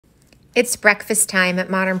It's breakfast time at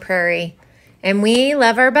Modern Prairie, and we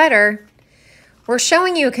love our butter. We're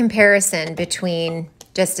showing you a comparison between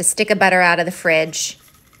just a stick of butter out of the fridge,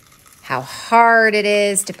 how hard it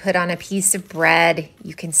is to put on a piece of bread.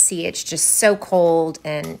 You can see it's just so cold,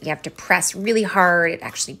 and you have to press really hard. It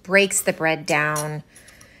actually breaks the bread down.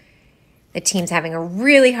 The team's having a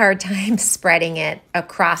really hard time spreading it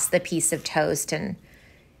across the piece of toast, and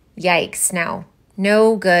yikes,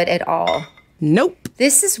 no good at all. Nope.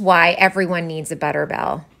 This is why everyone needs a butter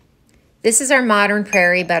bell. This is our Modern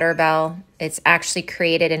Prairie butter bell. It's actually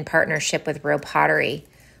created in partnership with Real Pottery.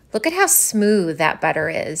 Look at how smooth that butter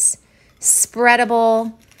is.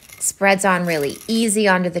 Spreadable, spreads on really easy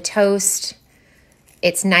onto the toast.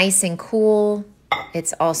 It's nice and cool.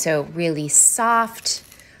 It's also really soft.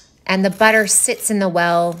 And the butter sits in the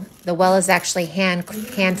well. The well is actually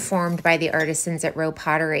hand formed by the artisans at Real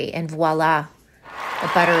Pottery. And voila,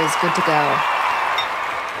 the butter is good to go.